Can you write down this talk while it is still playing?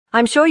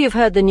I'm sure you've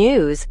heard the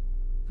news.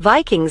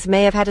 Vikings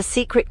may have had a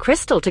secret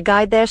crystal to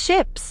guide their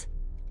ships.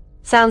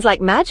 Sounds like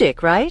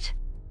magic, right?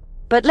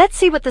 But let's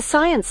see what the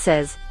science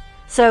says.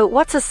 So,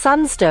 what's a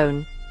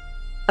sunstone?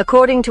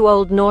 According to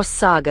Old Norse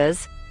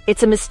sagas,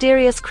 it's a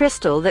mysterious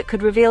crystal that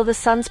could reveal the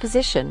sun's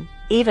position,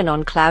 even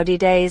on cloudy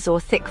days or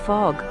thick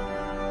fog.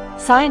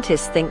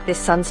 Scientists think this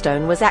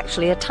sunstone was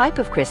actually a type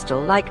of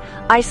crystal like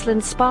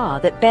Iceland spar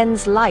that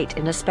bends light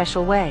in a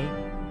special way.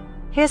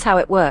 Here's how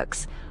it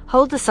works.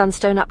 Hold the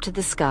sunstone up to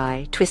the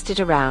sky, twist it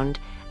around,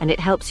 and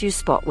it helps you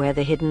spot where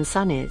the hidden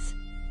sun is.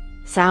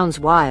 Sounds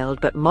wild,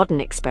 but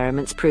modern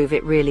experiments prove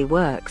it really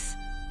works.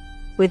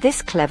 With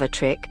this clever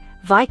trick,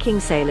 Viking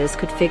sailors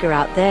could figure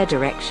out their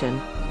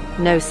direction.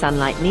 No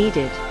sunlight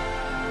needed.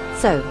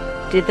 So,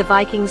 did the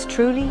Vikings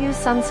truly use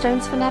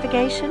sunstones for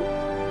navigation?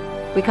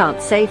 We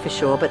can't say for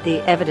sure, but the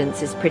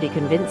evidence is pretty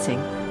convincing.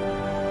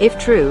 If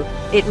true,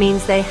 it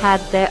means they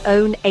had their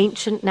own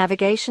ancient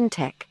navigation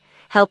tech,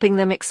 helping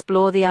them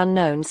explore the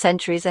unknown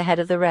centuries ahead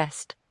of the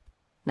rest.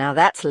 Now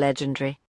that's legendary.